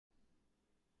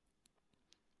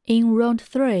In round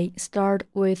 3, start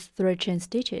with 3 chain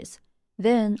stitches,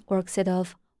 then work set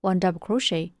of 1 double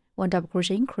crochet, 1 double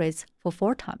crochet increase for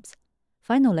 4 times.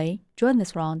 Finally, join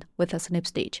this round with a slip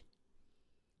stitch.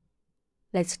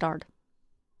 Let's start.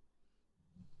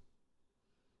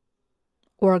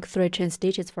 Work 3 chain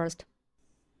stitches first.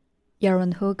 Yarn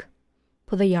and hook.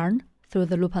 Put the yarn through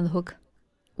the loop on the hook.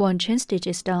 1 chain stitch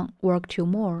is done, work 2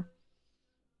 more.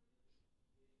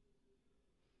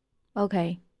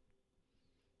 Okay.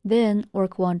 Then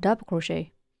work 1 double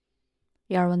crochet.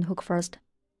 Yarn and hook first.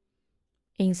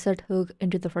 Insert hook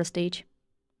into the first stitch.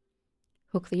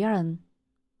 Hook the yarn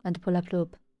and pull up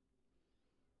loop.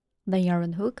 Then yarn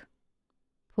and hook.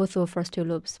 Pull through first 2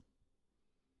 loops.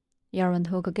 Yarn and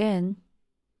hook again.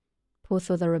 Pull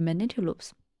through the remaining 2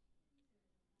 loops.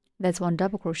 That's 1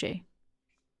 double crochet.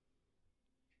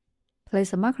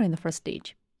 Place a marker in the first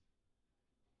stitch.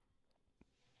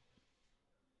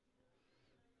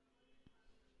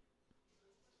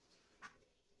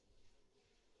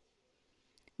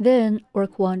 Then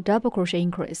work 1 double crochet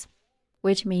increase,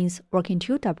 which means working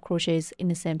 2 double crochets in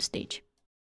the same stitch.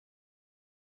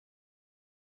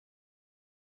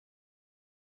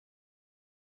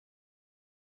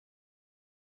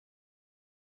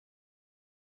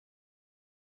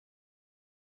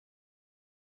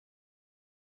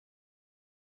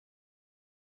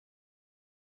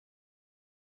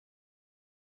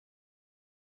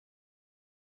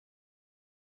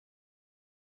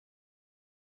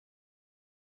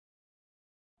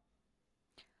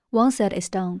 One set is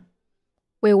done.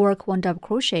 We work 1 double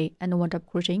crochet and 1 double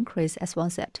crochet increase as one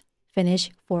set.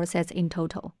 Finish 4 sets in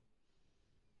total.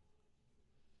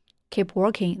 Keep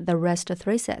working the rest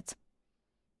 3 sets.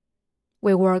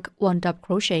 We work 1 double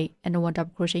crochet and 1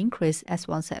 double crochet increase as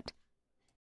one set.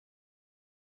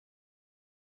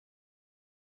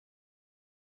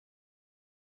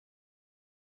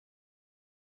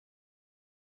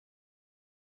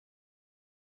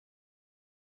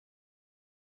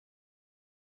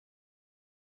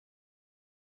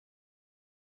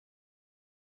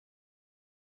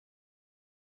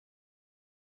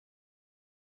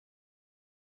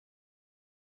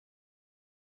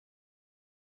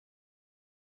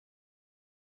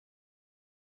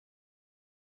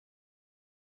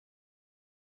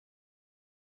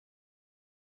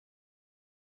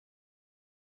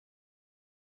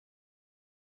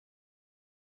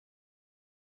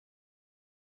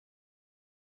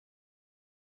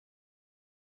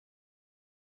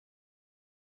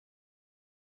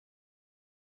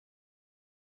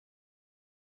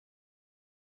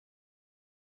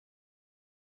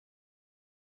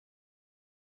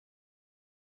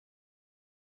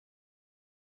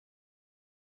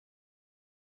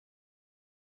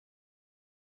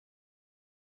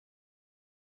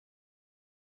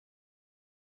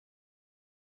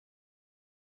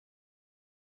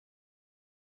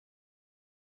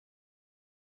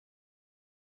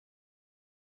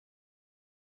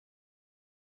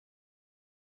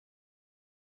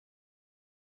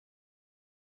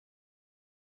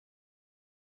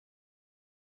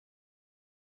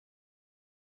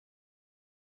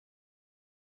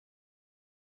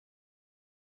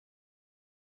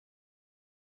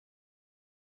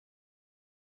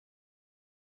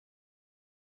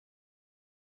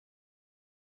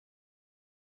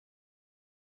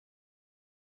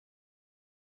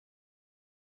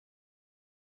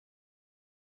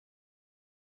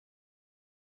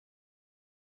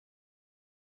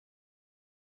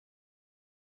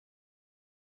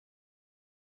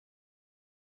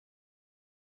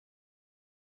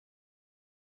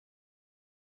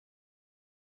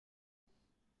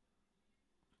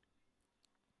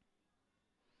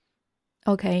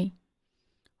 Okay,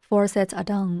 4 sets are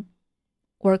done.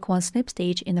 Work 1 slip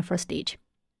stitch in the first stitch.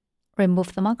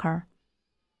 Remove the marker.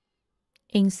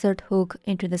 Insert hook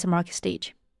into this marked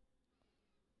stitch.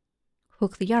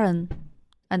 Hook the yarn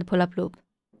and pull up loop.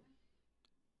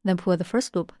 Then pull the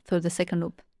first loop through the second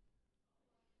loop.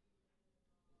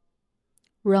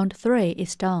 Round 3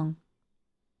 is done.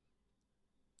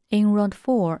 In round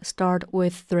 4, start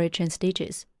with 3 chain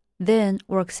stitches. Then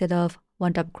work set of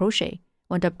 1 double crochet,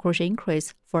 1 double crochet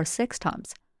increase for 6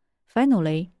 times.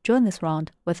 Finally, join this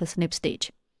round with a slip stitch.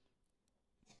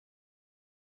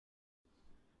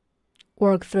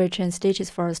 Work 3 chain stitches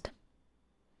first.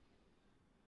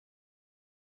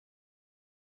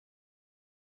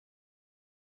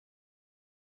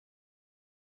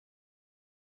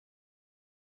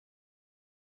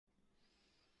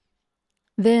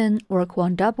 Then work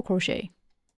 1 double crochet.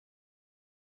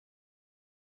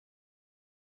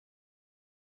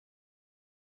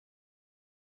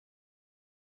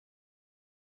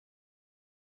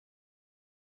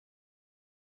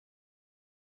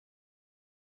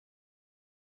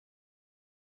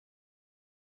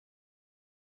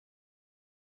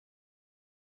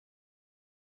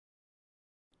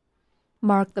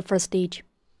 Mark the first stitch.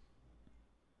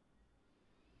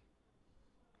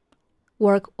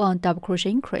 Work 1 double crochet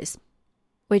increase,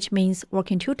 which means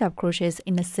working 2 double crochets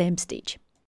in the same stitch.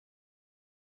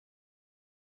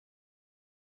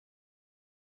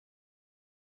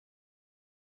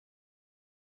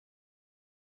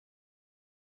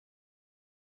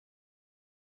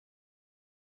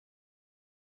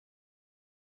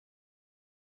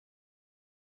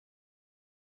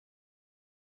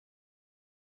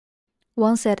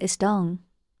 One set is done.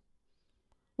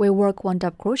 We work 1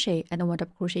 double crochet and 1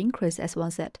 double crochet increase as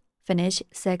one set. Finish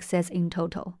 6 sets in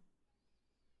total.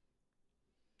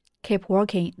 Keep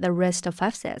working the rest of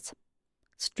 5 sets.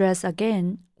 Stress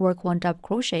again, work 1 double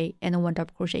crochet and 1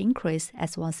 double crochet increase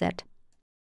as one set.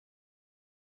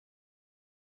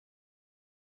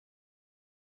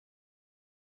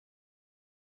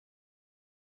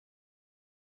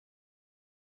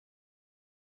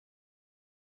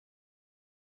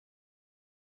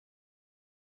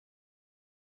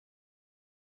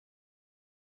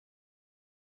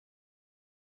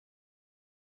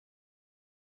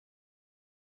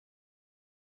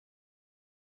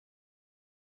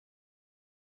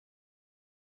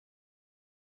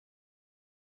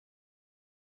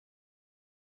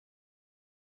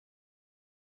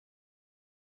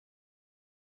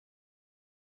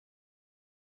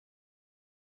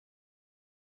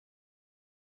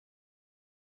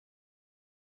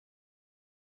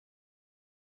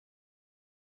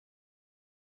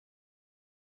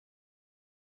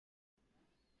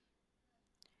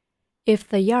 If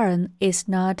the yarn is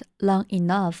not long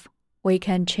enough, we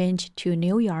can change to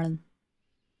new yarn.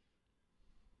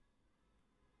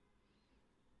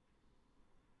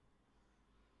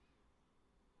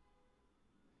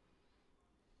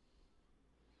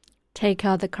 Take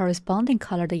out the corresponding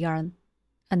colored yarn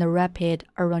and wrap it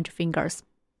around your fingers.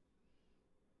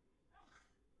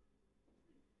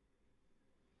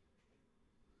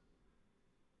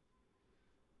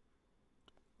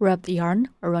 Wrap the yarn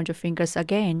around your fingers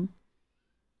again.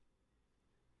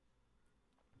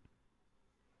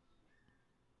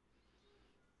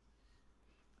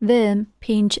 Then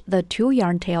pinch the 2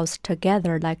 yarn tails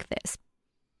together like this.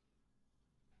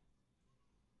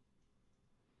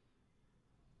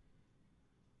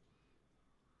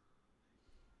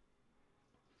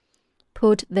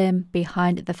 Put them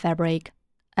behind the fabric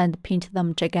and pinch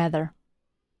them together.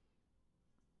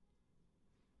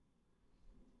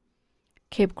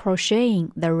 Keep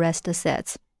crocheting the rest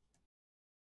sets.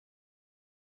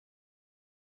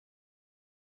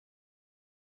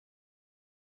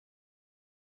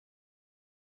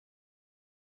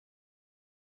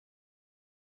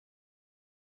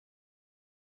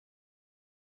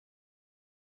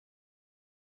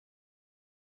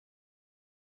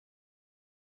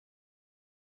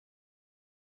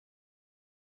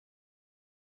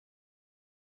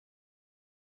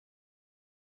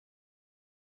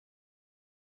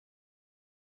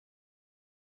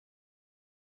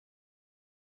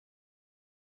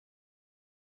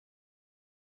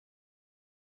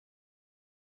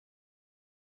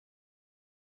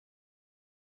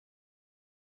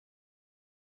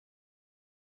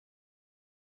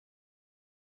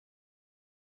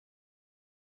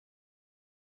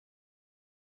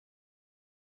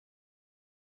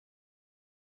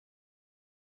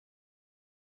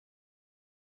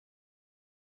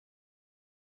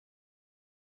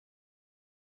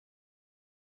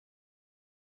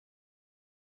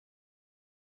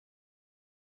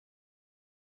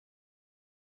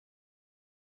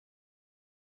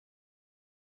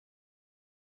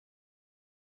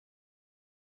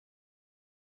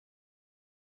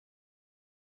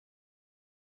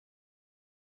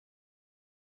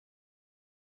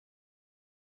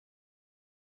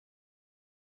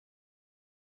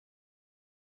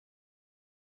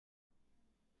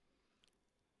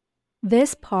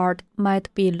 This part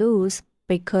might be loose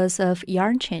because of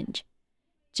yarn change.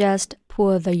 Just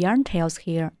pull the yarn tails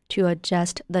here to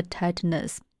adjust the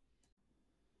tightness.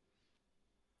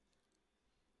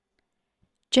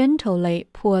 Gently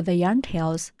pull the yarn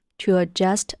tails to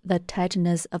adjust the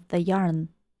tightness of the yarn.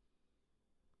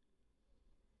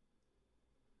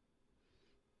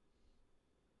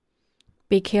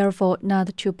 Be careful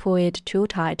not to pull it too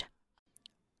tight,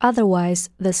 otherwise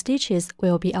the stitches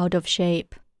will be out of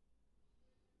shape.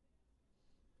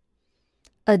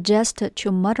 Adjust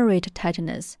to moderate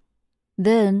tightness,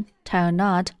 then tie a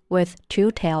knot with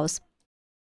 2 tails.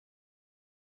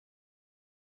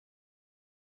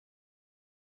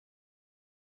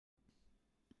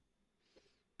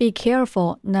 Be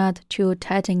careful not to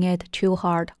tighten it too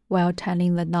hard while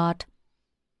tying the knot.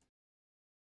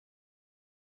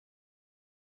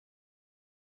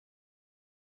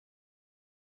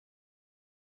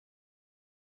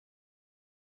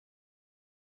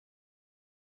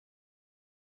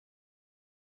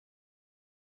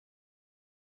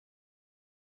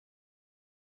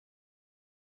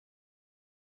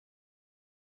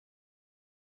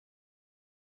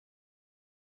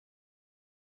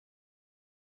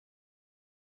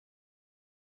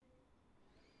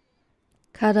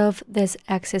 Cut off these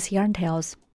excess yarn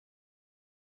tails.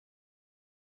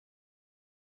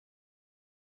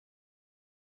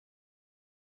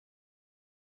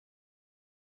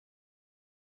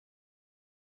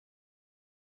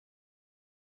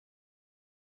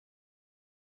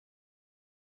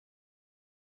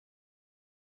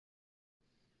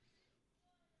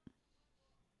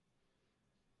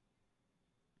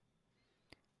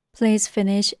 Please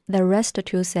finish the rest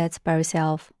 2 sets by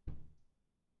yourself.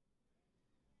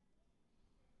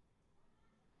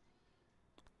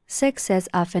 Six sets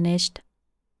are finished.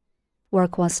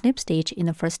 Work 1 slip stitch in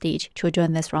the first stitch to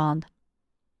join this round.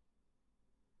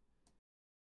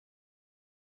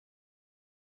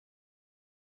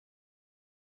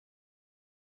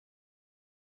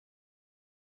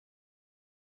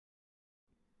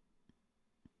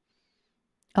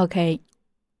 Okay,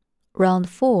 round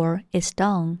 4 is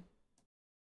done.